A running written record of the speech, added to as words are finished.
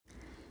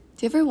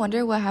Do you ever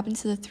wonder what happened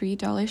to the $3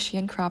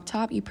 Shein crop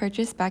top you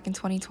purchased back in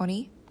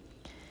 2020?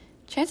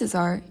 Chances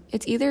are,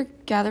 it's either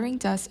gathering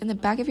dust in the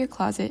back of your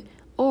closet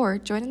or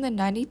joining the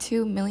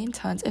 92 million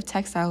tons of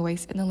textile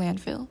waste in the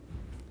landfill.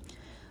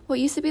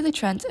 What used to be the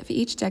trend of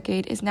each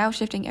decade is now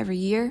shifting every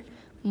year,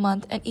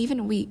 month, and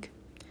even week.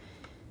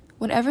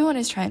 When everyone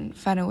is trying to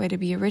find a way to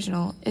be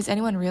original, is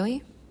anyone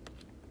really?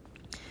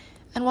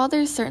 And while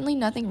there's certainly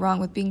nothing wrong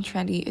with being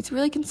trendy, it's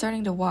really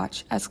concerning to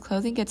watch as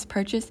clothing gets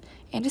purchased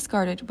and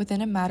discarded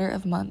within a matter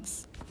of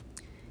months.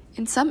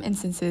 In some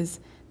instances,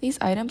 these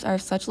items are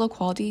of such low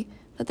quality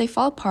that they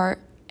fall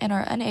apart and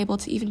are unable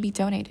to even be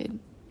donated.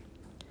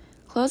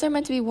 Clothes are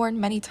meant to be worn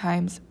many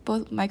times,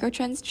 both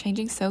microtrends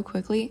changing so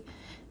quickly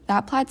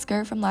that plaid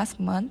skirt from last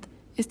month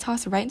is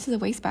tossed right into the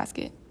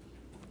wastebasket.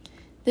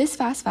 This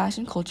fast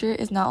fashion culture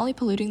is not only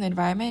polluting the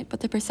environment, but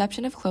the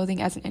perception of clothing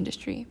as an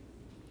industry.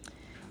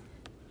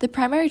 The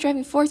primary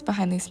driving force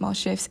behind these small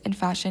shifts in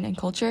fashion and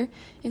culture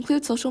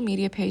include social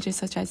media pages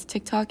such as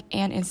TikTok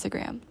and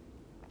Instagram.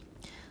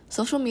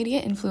 Social media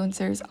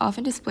influencers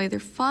often display their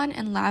fun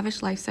and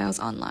lavish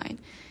lifestyles online,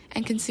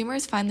 and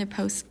consumers find their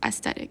posts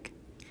aesthetic.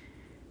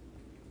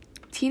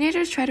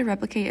 Teenagers try to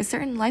replicate a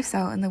certain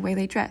lifestyle in the way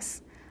they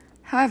dress.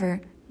 However,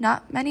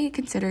 not many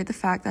consider the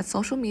fact that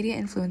social media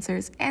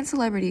influencers and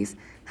celebrities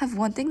have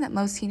one thing that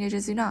most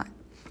teenagers do not: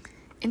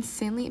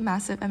 insanely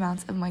massive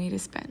amounts of money to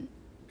spend.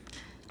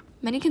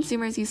 Many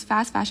consumers use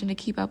fast fashion to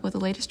keep up with the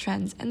latest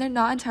trends, and they're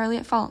not entirely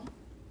at fault.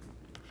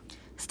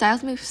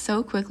 Styles move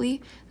so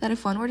quickly that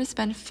if one were to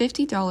spend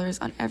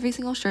 $50 on every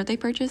single shirt they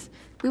purchase,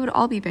 we would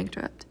all be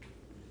bankrupt.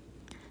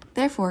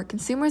 Therefore,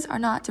 consumers are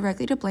not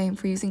directly to blame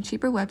for using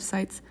cheaper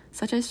websites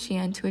such as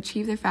Shein to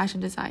achieve their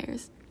fashion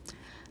desires.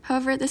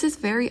 However, this is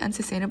very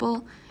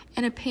unsustainable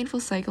and a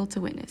painful cycle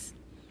to witness.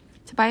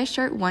 To buy a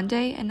shirt one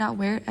day and not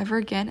wear it ever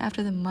again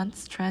after the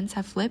month's trends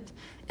have flipped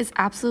is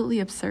absolutely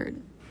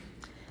absurd.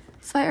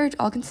 So I urge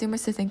all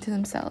consumers to think to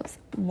themselves,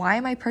 why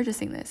am I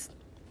purchasing this?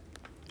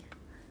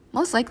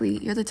 Most likely,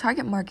 you're the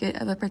target market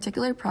of a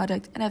particular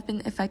product and have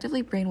been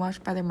effectively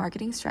brainwashed by their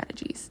marketing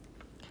strategies.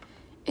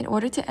 In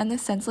order to end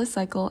this senseless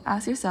cycle,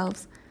 ask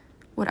yourselves,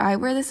 would I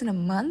wear this in a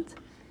month?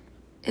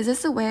 Is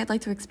this the way I'd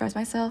like to express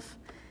myself?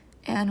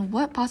 And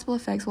what possible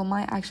effects will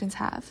my actions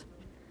have?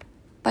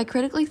 By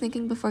critically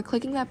thinking before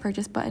clicking that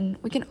purchase button,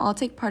 we can all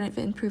take part in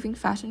improving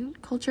fashion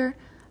culture,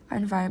 our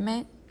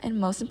environment, and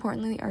most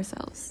importantly,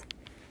 ourselves.